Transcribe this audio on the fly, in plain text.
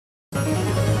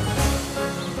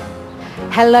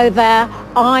Hello there,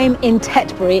 I'm in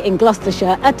Tetbury in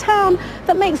Gloucestershire, a town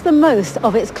that makes the most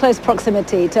of its close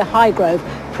proximity to Highgrove,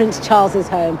 Prince Charles's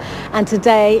home. And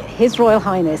today, His Royal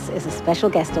Highness is a special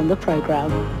guest on the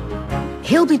programme.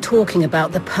 He'll be talking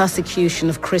about the persecution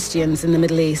of Christians in the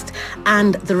Middle East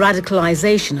and the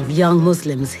radicalisation of young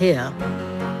Muslims here.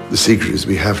 The secret is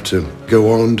we have to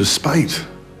go on despite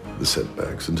the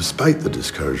setbacks and despite the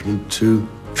discouragement to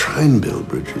try and build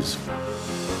bridges.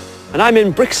 And I'm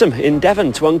in Brixham in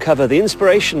Devon to uncover the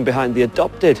inspiration behind the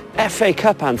adopted FA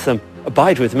Cup anthem,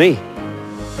 Abide With Me.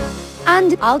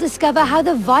 And I'll discover how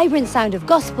the vibrant sound of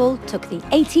gospel took the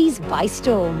 80s by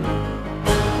storm.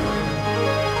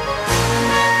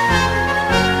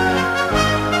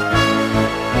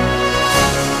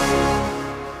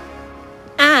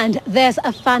 And there's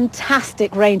a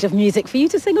fantastic range of music for you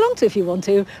to sing along to if you want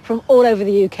to, from all over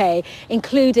the UK,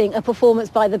 including a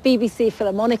performance by the BBC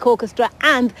Philharmonic Orchestra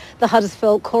and the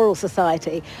Huddersfield Choral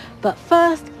Society. But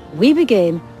first, we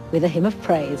begin with a hymn of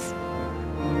praise.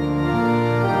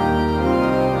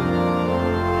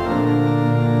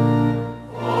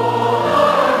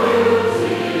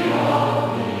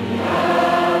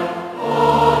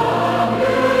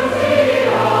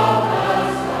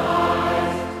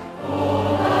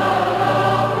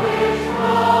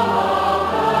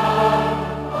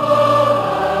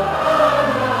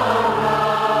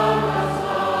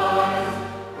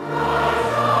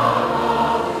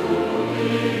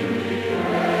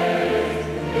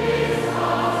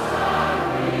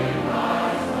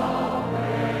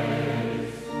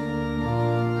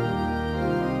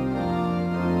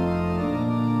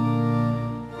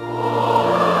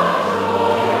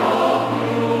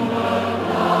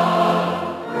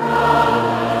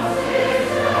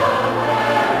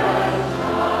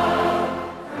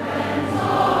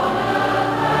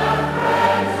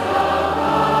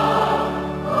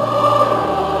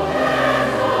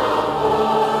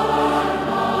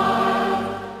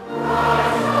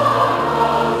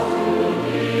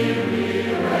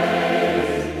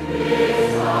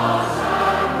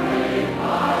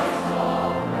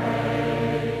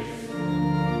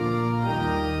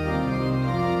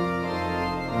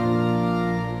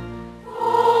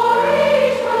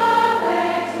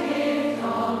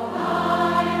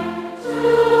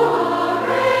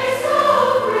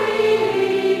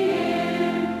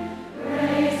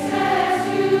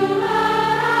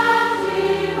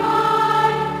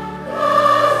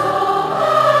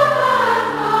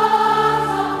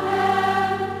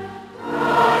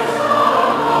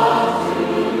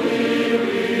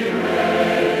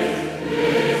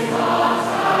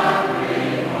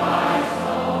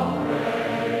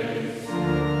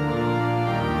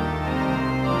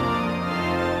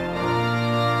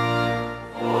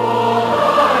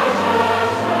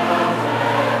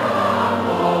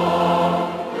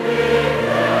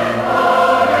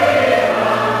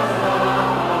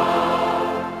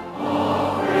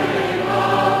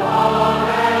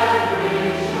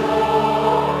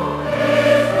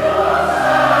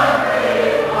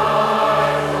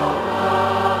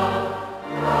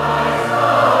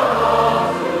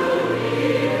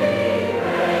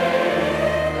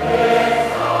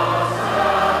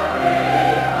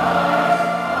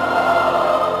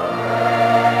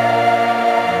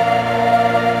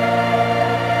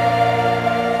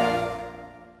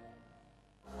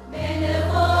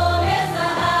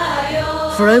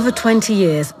 For over 20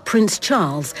 years, Prince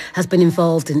Charles has been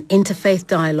involved in interfaith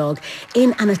dialogue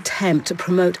in an attempt to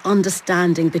promote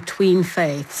understanding between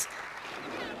faiths.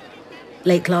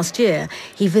 Late last year,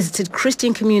 he visited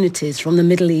Christian communities from the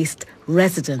Middle East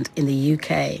resident in the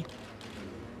UK.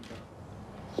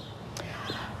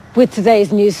 With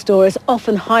today's news stories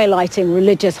often highlighting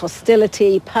religious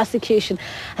hostility, persecution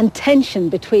and tension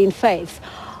between faiths,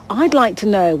 I'd like to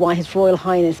know why His Royal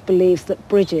Highness believes that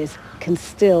bridges can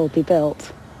still be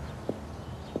built.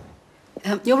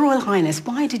 Your Royal Highness,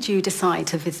 why did you decide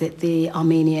to visit the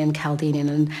Armenian, Chaldean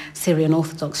and Syrian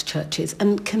Orthodox churches,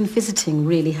 and can visiting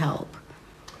really help?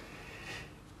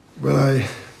 Well,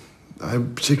 I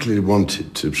particularly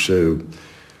wanted to show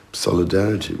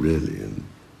solidarity, really, and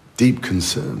deep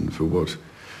concern for what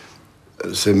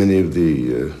so many of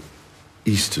the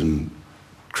Eastern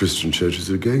Christian churches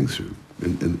are going through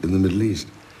in the Middle East.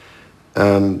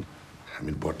 And I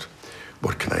mean,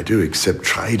 what can I do except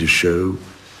try to show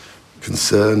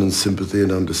concern and sympathy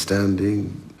and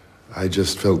understanding? I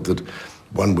just felt that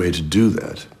one way to do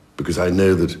that, because I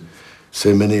know that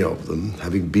so many of them,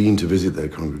 having been to visit their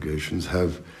congregations,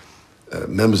 have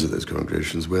members of those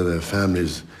congregations where their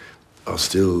families are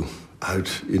still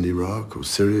out in Iraq or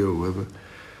Syria or wherever,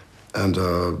 and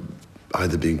are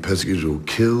either being persecuted or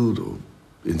killed or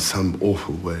in some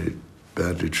awful way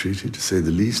badly treated, to say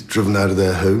the least, driven out of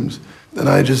their homes. And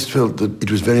I just felt that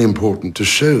it was very important to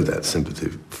show that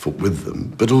sympathy with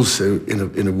them, but also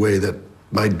in a way that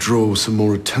might draw some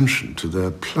more attention to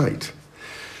their plight,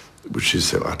 which is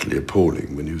so utterly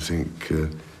appalling when you think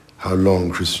how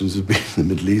long Christians have been in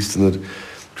the Middle East, and that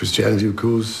Christianity, of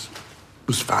course,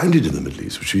 was founded in the Middle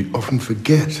East, which we often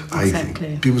forget, I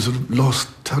think. People sort of lost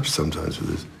touch sometimes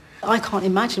with this. I can't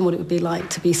imagine what it would be like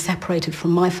to be separated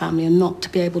from my family and not to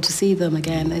be able to see them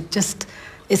again.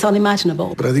 It's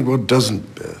unimaginable. But I think what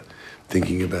doesn't bear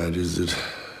thinking about is that,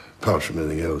 apart from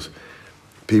anything else,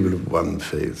 people of one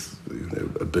faith,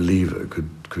 a believer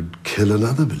could kill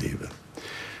another believer.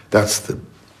 That's the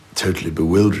totally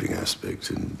bewildering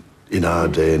aspect in our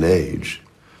day and age.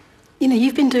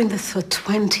 You've been doing this for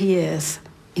 20 years.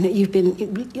 You've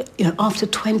been, after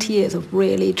 20 years of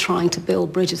really trying to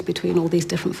build bridges between all these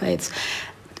different faiths,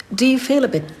 do you feel a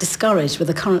bit discouraged with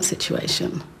the current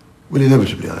situation? Well,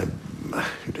 inevitably,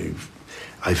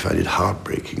 I find it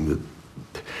heartbreaking that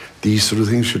these sort of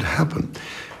things should happen,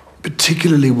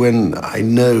 particularly when I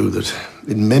know that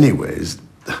in many ways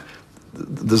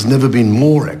there's never been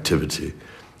more activity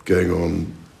going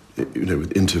on,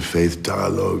 with interfaith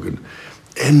dialogue and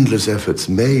endless efforts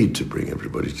made to bring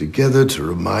everybody together, to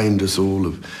remind us all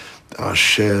of our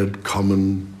shared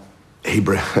common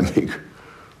Abrahamic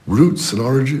roots and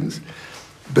origins.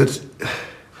 But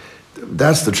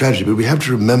that's the tragedy. But we have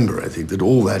to remember, I think, that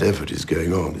all that effort is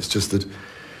going on. It's just that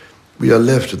we are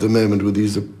left at the moment with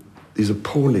these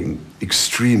appalling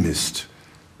extremist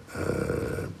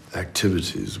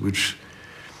activities which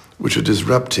are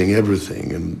disrupting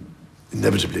everything and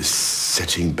inevitably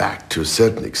setting back to a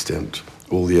certain extent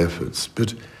all the efforts.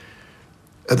 But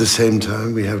at the same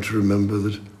time, we have to remember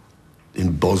that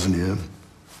in Bosnia,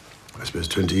 I suppose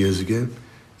 20 years ago,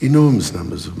 enormous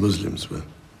numbers of Muslims were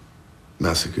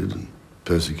massacred and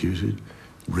persecuted,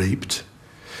 raped.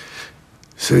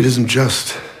 So it isn't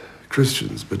just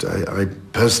Christians, but I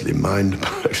personally mind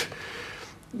about,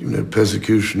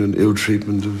 persecution and ill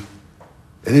treatment of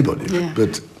anybody. Yeah.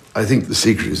 But I think the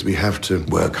secret is we have to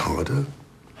work harder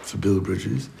to build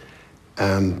bridges,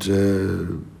 and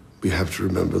we have to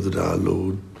remember that our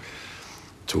Lord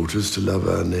taught us to love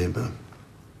our neighbor,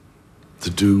 to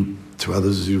do to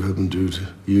others as you have them do to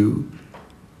you,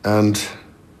 and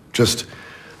just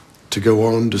to go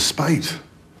on despite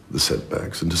the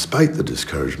setbacks and despite the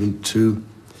discouragement to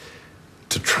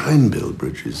try and build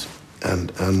bridges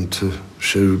and to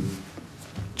show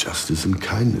justice and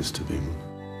kindness to people.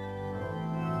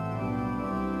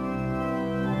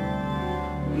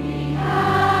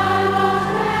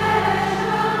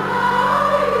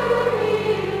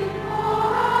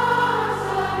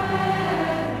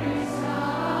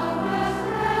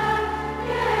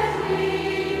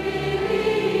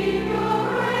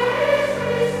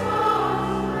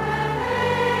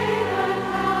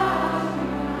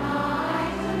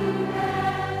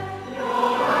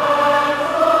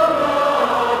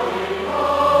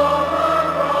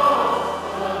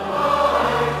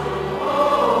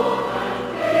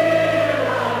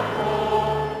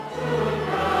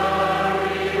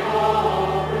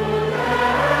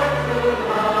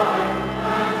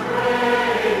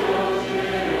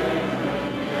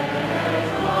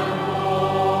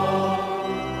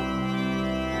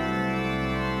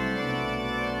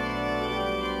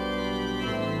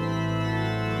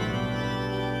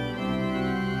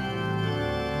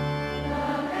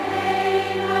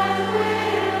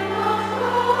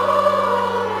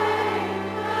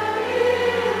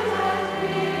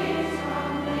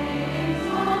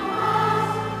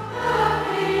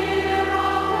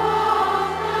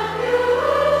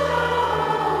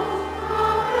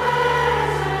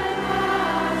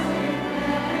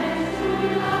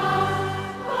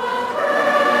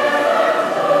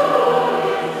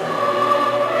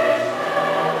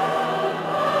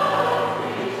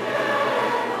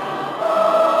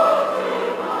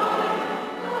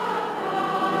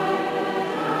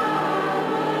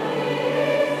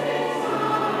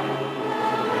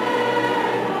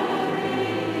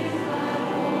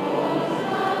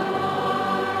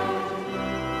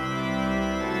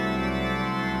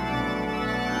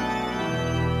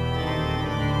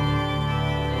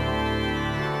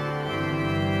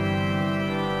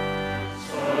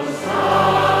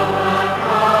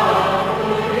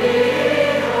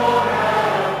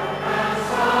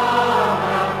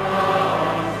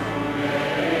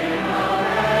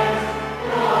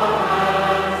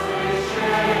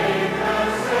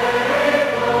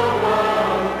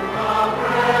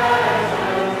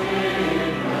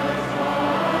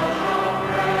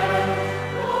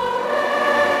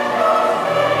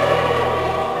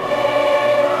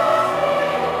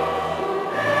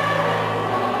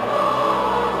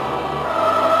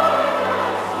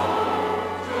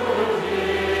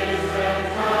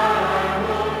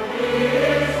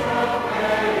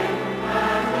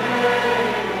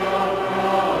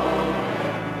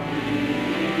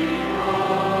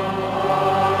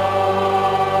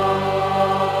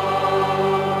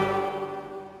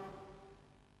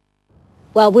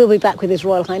 Well, we'll be back with His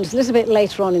Royal Highness a little bit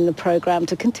later on in the programme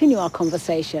to continue our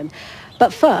conversation.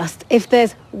 But first, if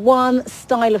there's one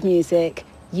style of music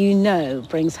you know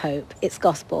brings hope, it's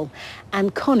gospel.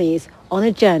 And Connie's on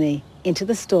a journey into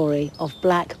the story of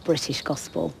Black British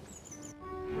gospel.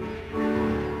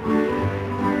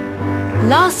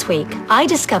 Last week, I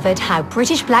discovered how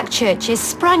British black churches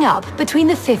sprang up between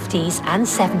the 50s and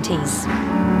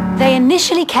 70s. They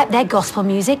initially kept their gospel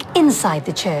music inside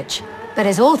the church, but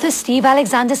as author Steve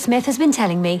Alexander Smith has been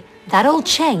telling me, that all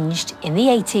changed in the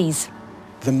 80s.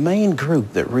 The main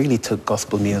group that really took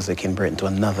gospel music in Britain to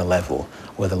another level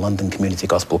were the London Community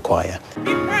Gospel Choir.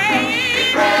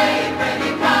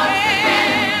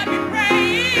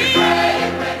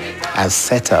 As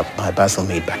set up by Basil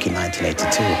Mead back in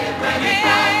 1982.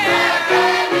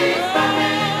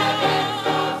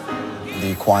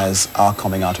 The choirs are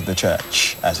coming out of the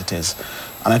church as it is,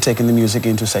 and are taking the music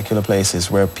into secular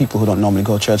places where people who don't normally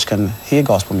go to church can hear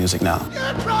gospel music now.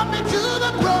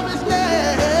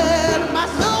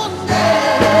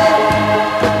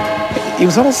 He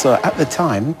was also, at the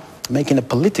time, making a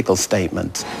political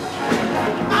statement.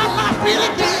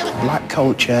 Black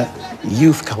culture,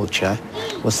 youth culture,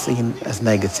 was seen as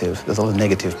negative. There's a lot of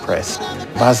negative press.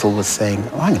 Basil was saying,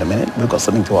 oh, hang on a minute, we've got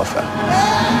something to offer.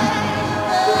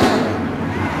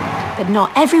 But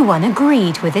not everyone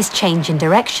agreed with this change in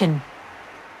direction.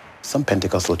 Some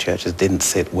Pentecostal churches didn't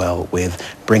sit well with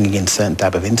bringing in certain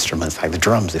type of instruments, like the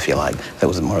drums, if you like, that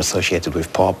was more associated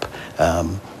with pop,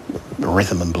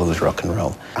 rhythm and blues, rock and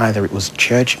roll. Either it was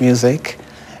church music,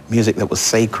 music that was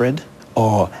sacred,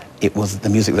 or it was the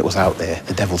music that was out there,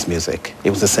 the devil's music.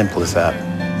 It was as simple as that.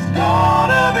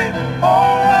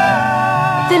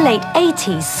 The late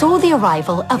 80s saw the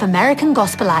arrival of American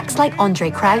gospel acts like Andre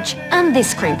Crouch and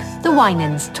this group, the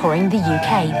Winans, touring the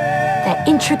UK. Their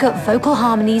intricate vocal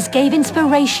harmonies gave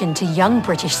inspiration to young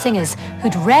British singers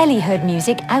who'd rarely heard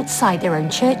music outside their own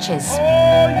churches.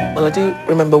 Well, I do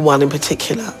remember one in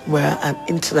particular where an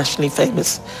internationally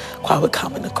famous choir were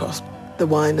coming across, the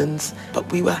Winans, but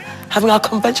we were having our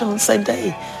convention on the same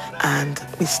day and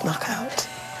we snuck out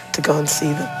to go and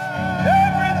see them.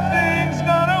 Everything's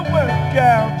gonna work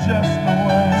out just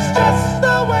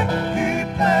the way he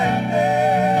planned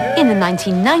it. In the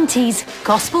 1990s,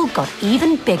 gospel got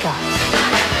even bigger.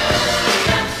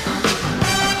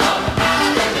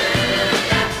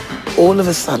 All of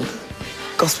a sudden,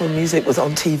 gospel music was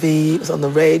on TV, it was on the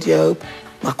radio.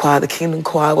 My choir, the Kingdom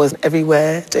Choir, was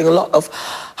everywhere, doing a lot of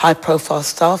high-profile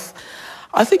stuff.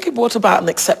 I think it brought about an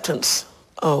acceptance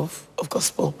of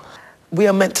gospel. We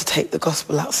are meant to take the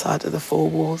gospel outside of the four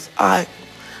walls. I'm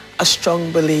a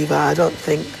strong believer. I don't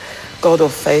think God or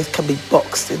faith can be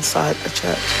boxed inside a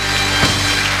church.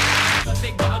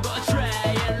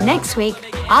 Next week,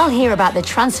 I'll hear about the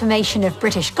transformation of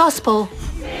British gospel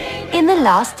in the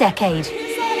last decade.